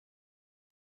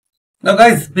Now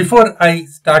guys, before I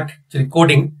start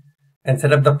coding and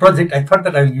set up the project, I thought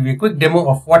that I will give you a quick demo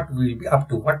of what we will be up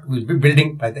to, what we will be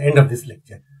building by the end of this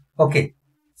lecture. Okay,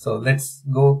 so let's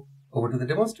go over to the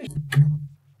demonstration.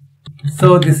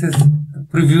 So this is the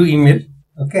preview email,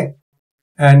 okay,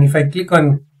 and if I click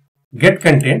on get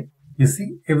content, you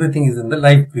see everything is in the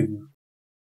live preview.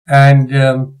 And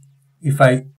if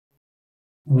I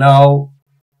now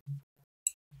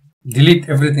delete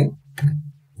everything,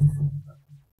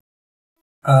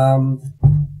 no.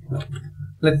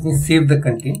 Let me save the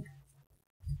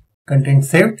content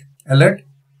saved, alert,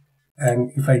 and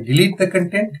if I delete the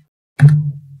content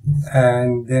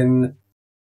and then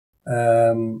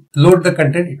load the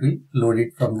content, it will load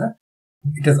it from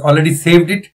it has already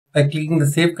saved it by clicking the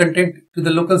save content to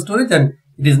the local storage, and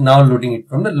it is now loading it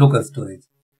from the local storage.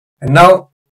 And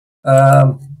now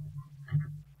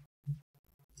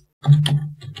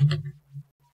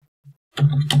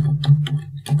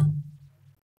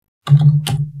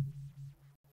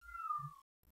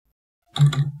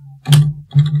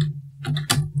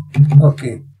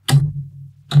okay,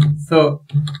 so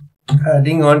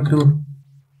adding on to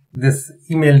this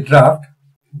email draft,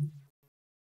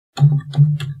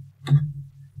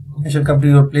 I shall come to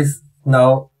your place.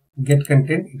 Now get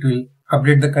content, it will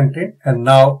update the content and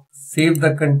now save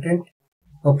the content.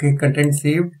 Okay, content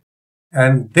saved,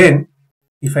 and then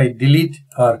if I delete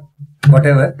or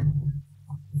whatever,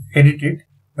 edit it,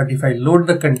 but if I load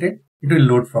the content, it will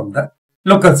load from the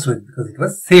local storage because it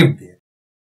was saved there.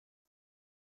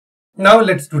 Now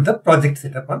let's do the project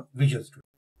setup on Visual Studio.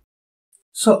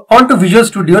 So on to Visual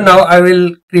Studio. Now I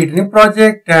will create a new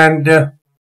project and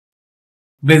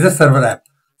Blazor server app.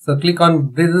 So click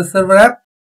on Blazor server app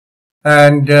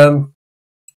and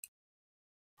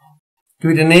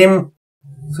give it a name.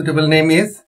 Suitable name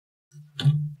is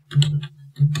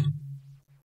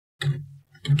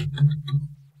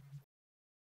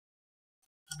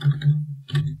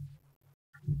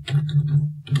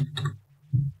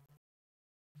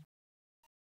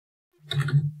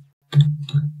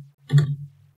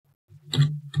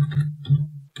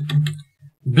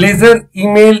Blazor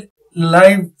email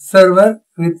live server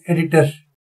with editor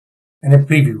and a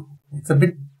preview. It's a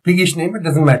bit biggish name, it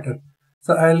doesn't matter.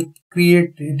 So I'll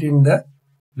create it in the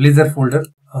Blazor folder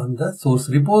on the source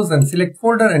repos and select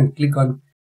folder and click on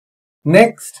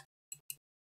next.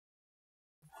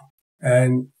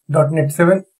 And .NET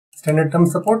 7 standard term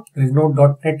support. There is no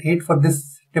 .NET 8 for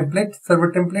this template,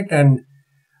 server template, and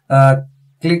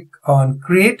click on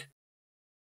create.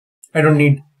 I don't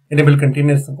need enable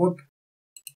container support.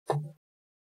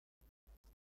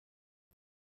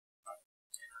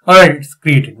 Alright, it's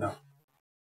created now.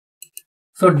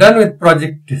 So done with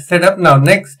project setup. Now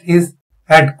next is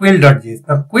add quill.js.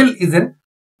 Now quill is an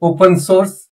open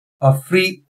source or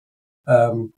free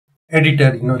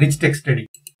editor, rich text editor.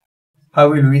 How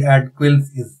will we add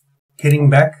quills is getting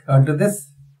back onto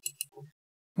this.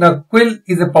 Now quill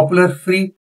is a popular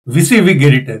free WYSIWYG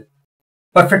editor,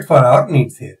 perfect for our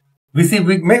needs here.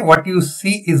 WYSIWYG mein what you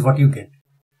see is what you get.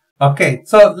 Okay,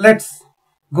 so let's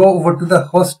go over to the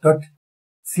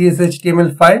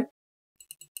host.cshtml file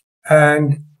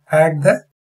and add the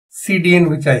CDN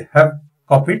which I have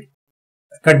copied,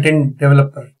 Content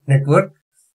Developer Network,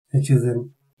 which is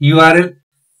an URL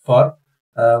for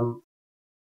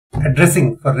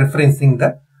referencing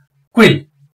the quill.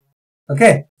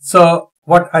 Okay, so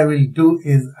what I will do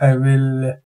is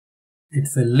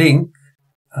it's a link.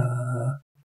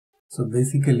 So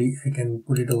basically I can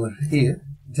put it over here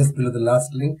just below the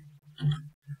last link.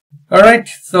 Alright,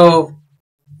 so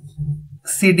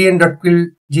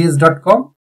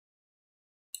cdn.quilljs.com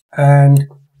and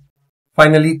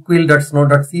finally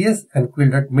quill.snow.cs and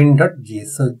quill.min.js.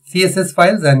 So CSS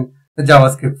files and the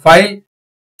JavaScript file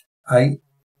I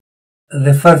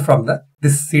refer from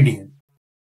this CDN.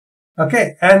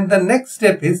 Okay, and the next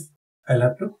step is I'll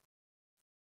have to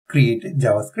create a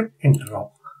JavaScript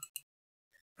interop.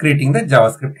 Creating the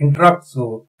JavaScript interop.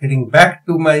 So getting back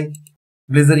to my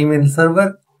Blazor email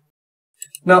server.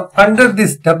 Now under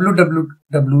this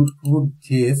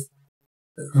www.root.js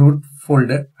root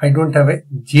folder, I don't have a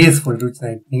JS folder which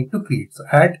I need to create. So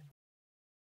add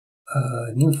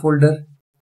a new folder,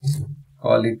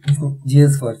 call it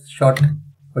JS for short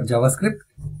for JavaScript,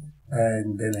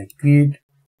 and then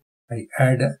I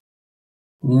add a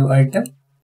new item.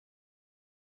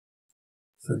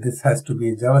 So this has to be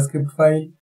a JavaScript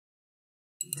file,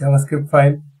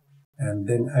 and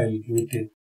then I'll give it a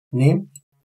name.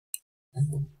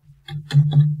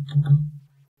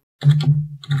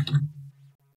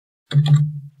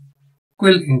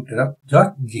 Quill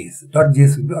interrupt.js.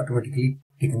 .js will be automatically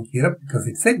taken care of because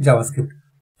it's a JavaScript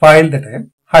file that I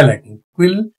am highlighting.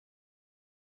 Quill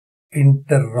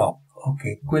interop.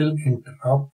 Okay, quill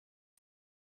interop.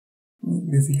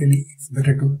 Basically, it's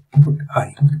better to put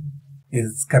I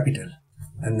is capital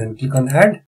and then click on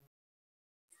add.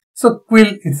 So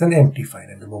quill is an empty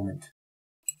file at the moment.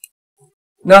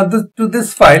 Now to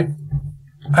this file,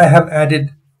 I have added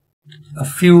a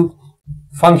few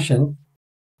functions.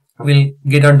 We'll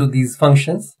get onto these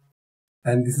functions,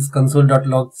 and this is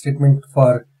console.log statement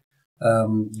for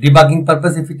debugging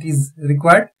purpose if it is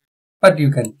required, but you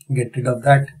can get rid of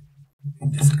that.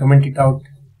 Just comment it out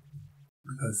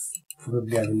because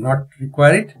probably I will not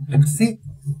require it. Let's see.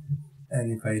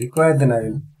 And if I require, then I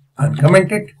will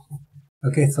uncomment it.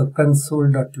 Okay, so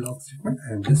console.log statement,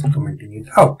 I am just commenting it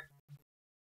out.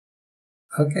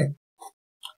 Okay.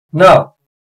 Now,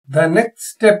 the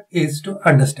next step is to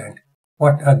understand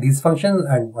what are these functions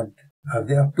and what are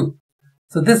they up to.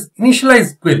 So this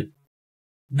initialize quill,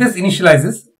 this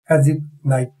initializes, as you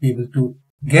might be able to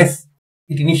guess,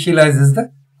 it initializes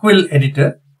the quill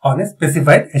editor on a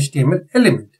specified HTML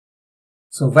element.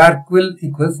 So var quill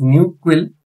equals new quill.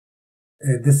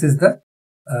 This is the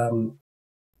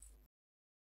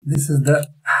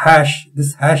hash.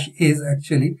 This hash is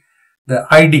actually the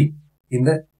ID in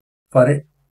the for a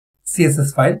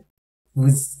CSS file,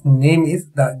 whose name is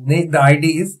the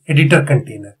ID is editor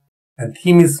container, and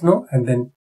theme is snow, and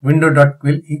then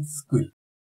window.quill is quill.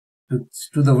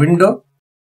 To the window,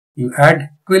 you add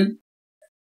quill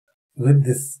with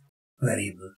this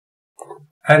variable,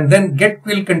 and then get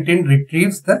quill content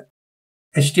retrieves the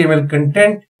HTML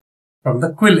content from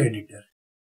the quill editor.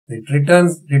 It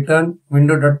return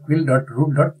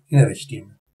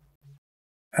window.quill.root.innerHTML,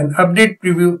 and update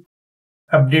preview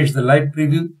updates the live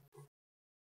preview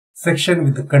section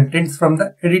with the contents from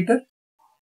the editor.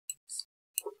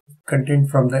 Content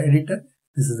from the editor.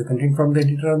 This is the content from the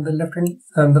editor on the left hand,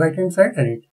 on the right hand side, and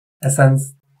it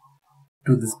assigns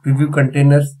to this preview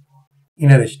containers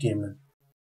inner HTML.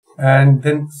 And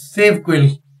then save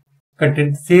quill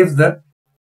content saves the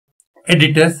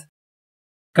editor's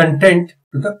content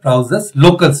to the browser's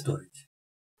local storage.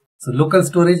 So local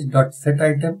storage dot set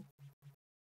item,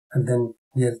 and then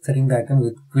we are setting the item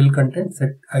with quill content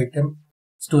set item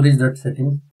storage dot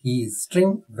setting key is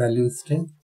string, value is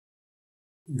string.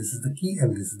 This is the key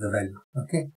and this is the value.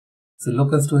 Okay, so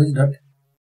local storage dot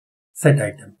set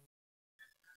item.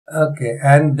 Okay,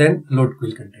 and then load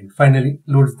quill content. Finally,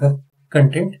 loads the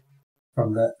content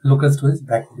from the local storage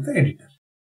back to the editor.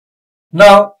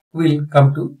 Now we'll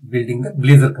come to building the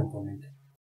Blazor component.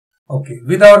 Okay,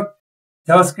 with our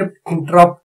JavaScript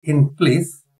interop in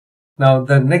place, now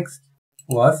the next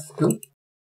was to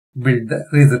build the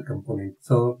Razor component.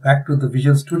 So back to the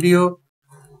Visual Studio.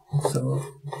 So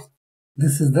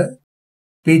this is the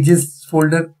pages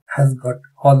folder, has got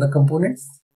all the components,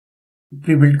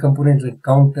 pre-built components like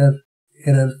counter,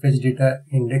 error, fetch data,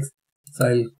 index. So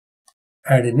I'll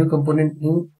add a new component,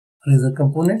 new Razor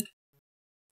component,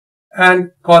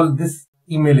 and call this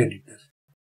email editor.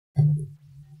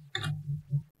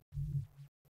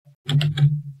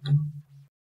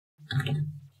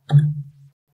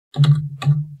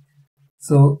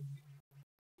 So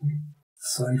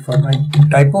sorry for my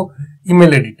typo,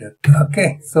 email editor.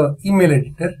 Okay, so email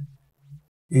editor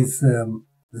is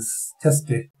this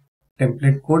just a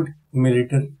template code, email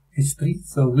editor h3.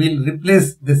 So we'll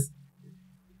replace this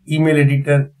email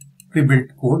editor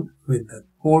pre-built code with the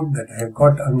code that I have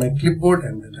got on my clipboard,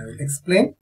 and then I will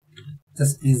explain.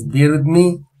 Just please bear with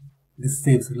me. This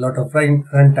saves a lot of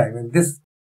runtime, and this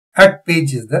at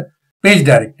page is the page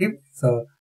directive. So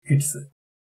it's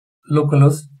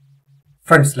localhost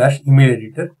 / email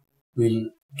editor.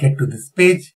 We'll get to this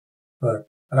page for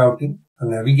routing or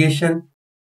navigation,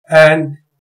 and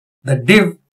the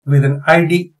div with an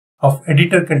ID of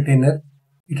editor container.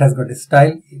 It has got a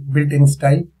style, built-in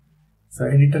style. So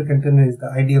editor container is the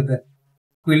ID of the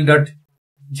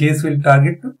quill.js will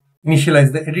target to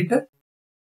initialize the editor.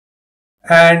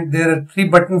 And there are three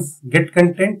buttons: get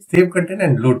content, save content,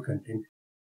 and load content.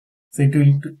 So it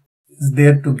is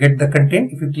there to get the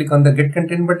content. If you click on the get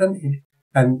content button,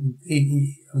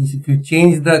 if you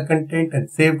change the content and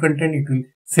save content, it will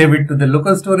save it to the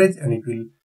local storage, and it will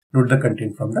load the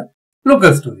content from the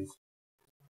local storage.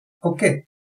 Okay.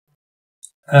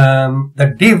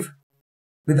 The div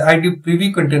with ID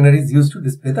preview container is used to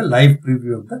display the live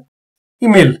preview of the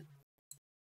email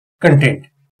content.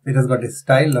 It has got a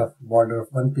style of border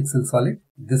of 1 pixel solid,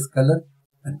 this color,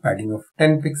 and padding of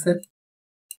 10 pixel.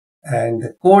 And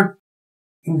the code,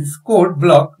 in this code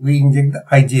block, we inject the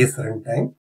IJS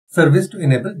runtime service to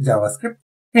enable JavaScript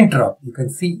interop. You can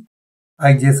see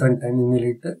IJS runtime,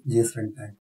 emulator, JS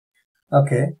runtime.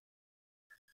 Okay.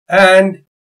 And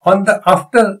on the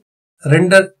after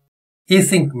render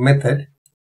async method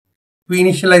to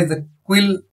initialize the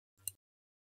Quill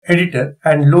editor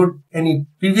and load any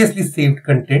previously saved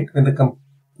content when the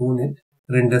component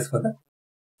renders for the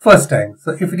first time.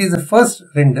 So if it is a first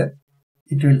render,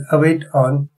 it will await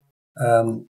on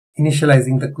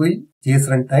initializing the Quill JS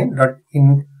runtime dot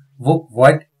invoke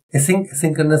void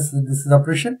asynchronous. This is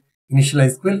operation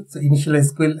initialize Quill. So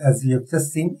initialize Quill, as we have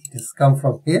just seen, it has come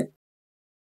from here.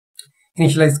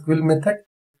 Initialize Quill method,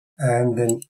 and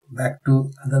then back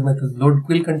to other methods, load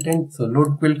Quill content. So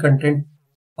load Quill content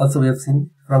also we have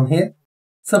seen from here.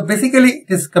 So basically it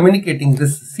is communicating,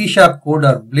 this C# code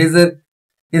or Blazor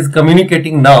is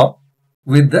communicating now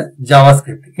with the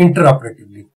JavaScript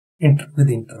interoperatively with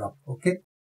interop. Okay.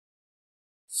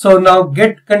 So now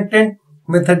get content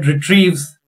method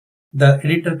retrieves the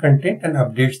editor content and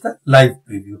updates the live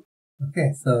preview.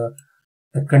 Okay. So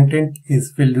the content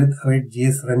is filled with await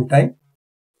JS runtime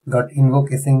dot invoke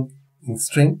async in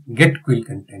string get Quill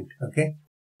content. Okay.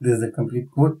 This is the complete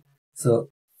code. So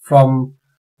from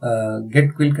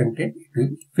get Quill content, it will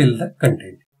fill the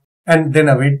content and then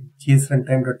await JS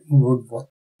runtime dot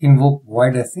invoke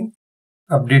void async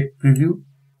update preview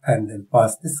and then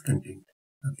pass this content.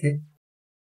 Okay.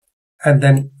 And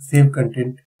then save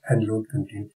content and load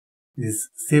content. This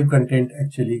save content,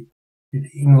 actually it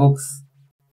invokes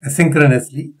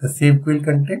asynchronously the save Quill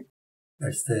content,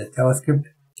 that's the JavaScript.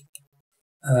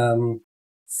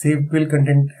 Save Quill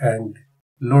content and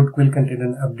load Quill content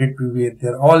and update preview, they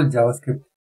are all JavaScript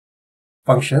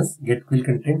functions, get Quill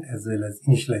content as well as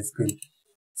initialize Quill.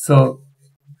 So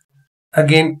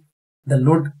again, the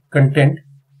load content,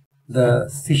 the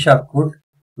C# code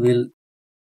will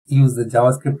use the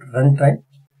JavaScript runtime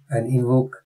and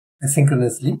invoke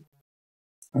asynchronously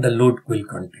the load Quill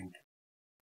content.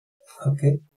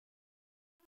 Okay.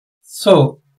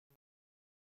 So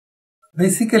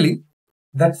basically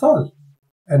that's all.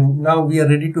 And now we are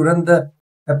ready to run the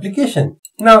application.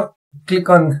 Now click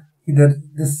on either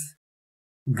this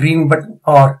green button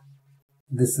or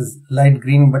this is light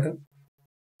green button.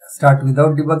 Start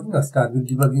without debugging or start with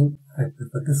debugging. I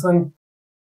prefer this one.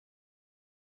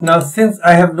 Now since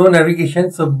I have no navigation,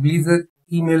 so Blazor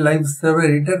email live server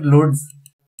editor loads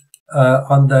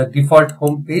on the default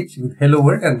home page with hello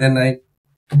world, and then I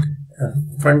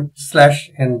front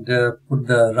slash and put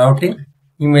the routing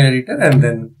email editor and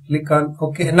then click on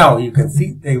OK. Now you can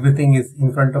see everything is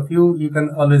in front of you. You can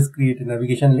always create a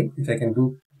navigation link, which I can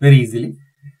do very easily.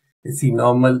 You see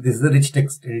normal, this is the rich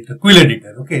text editor, Quill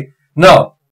editor. Okay.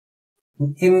 Now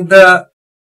in the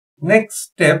next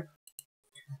step,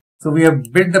 so we have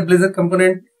built the Blazor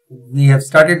component, we have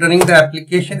started running the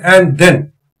application, and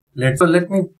then let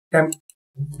me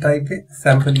type a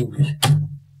sample email.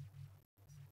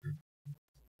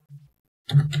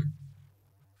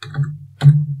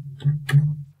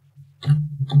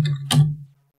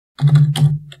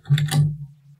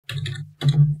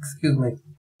 Excuse my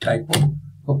typo.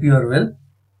 Hope you are well.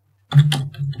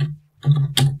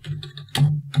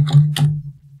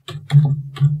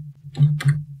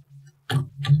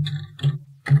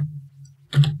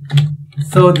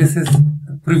 So this is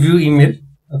the preview email.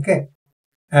 Okay.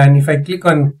 And if I click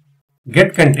on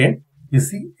get content, you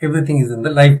see everything is in the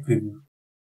live preview.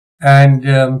 And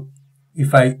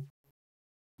if I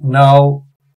now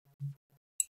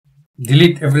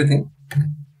delete everything,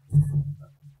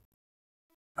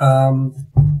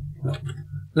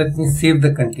 let me save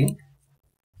the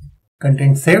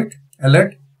content saved,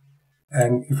 alert,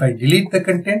 and if I delete the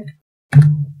content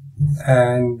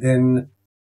and then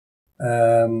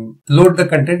load the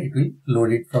content, it will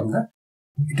load it from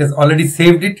it has already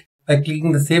saved it by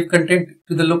clicking the save content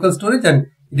to the local storage, and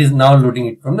it is now loading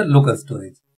it from the local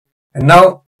storage. And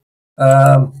now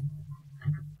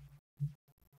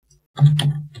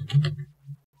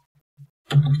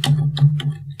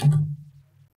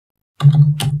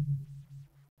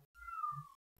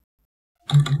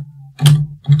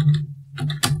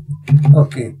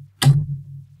okay,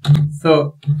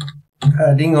 so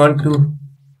adding on to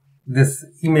this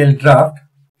email draft,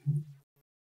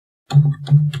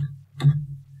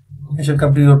 I shall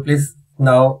come to your place.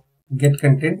 Now get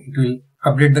content, it will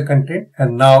update the content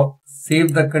and now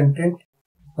save the content.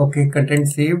 Okay, content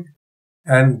saved,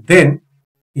 and then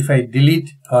if I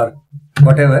delete or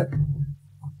whatever,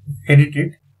 edit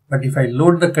it, but if I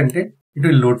load the content, it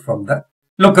will load from the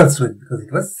local storage because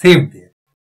it was saved there.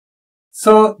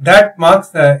 So that marks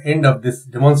the end of this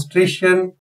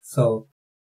demonstration. So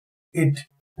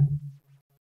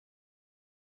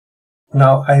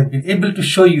now I have been able to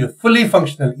show you a fully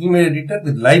functional email editor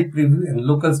with live preview and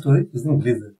local storage using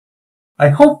Blazor. I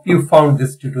hope you found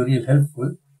this tutorial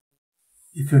helpful.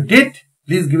 If you did,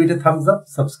 Please give it a thumbs up,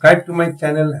 subscribe to my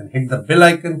channel and hit the bell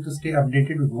icon to stay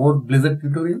updated with more Blazor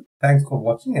tutorials. Thanks for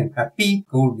watching and happy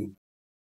coding.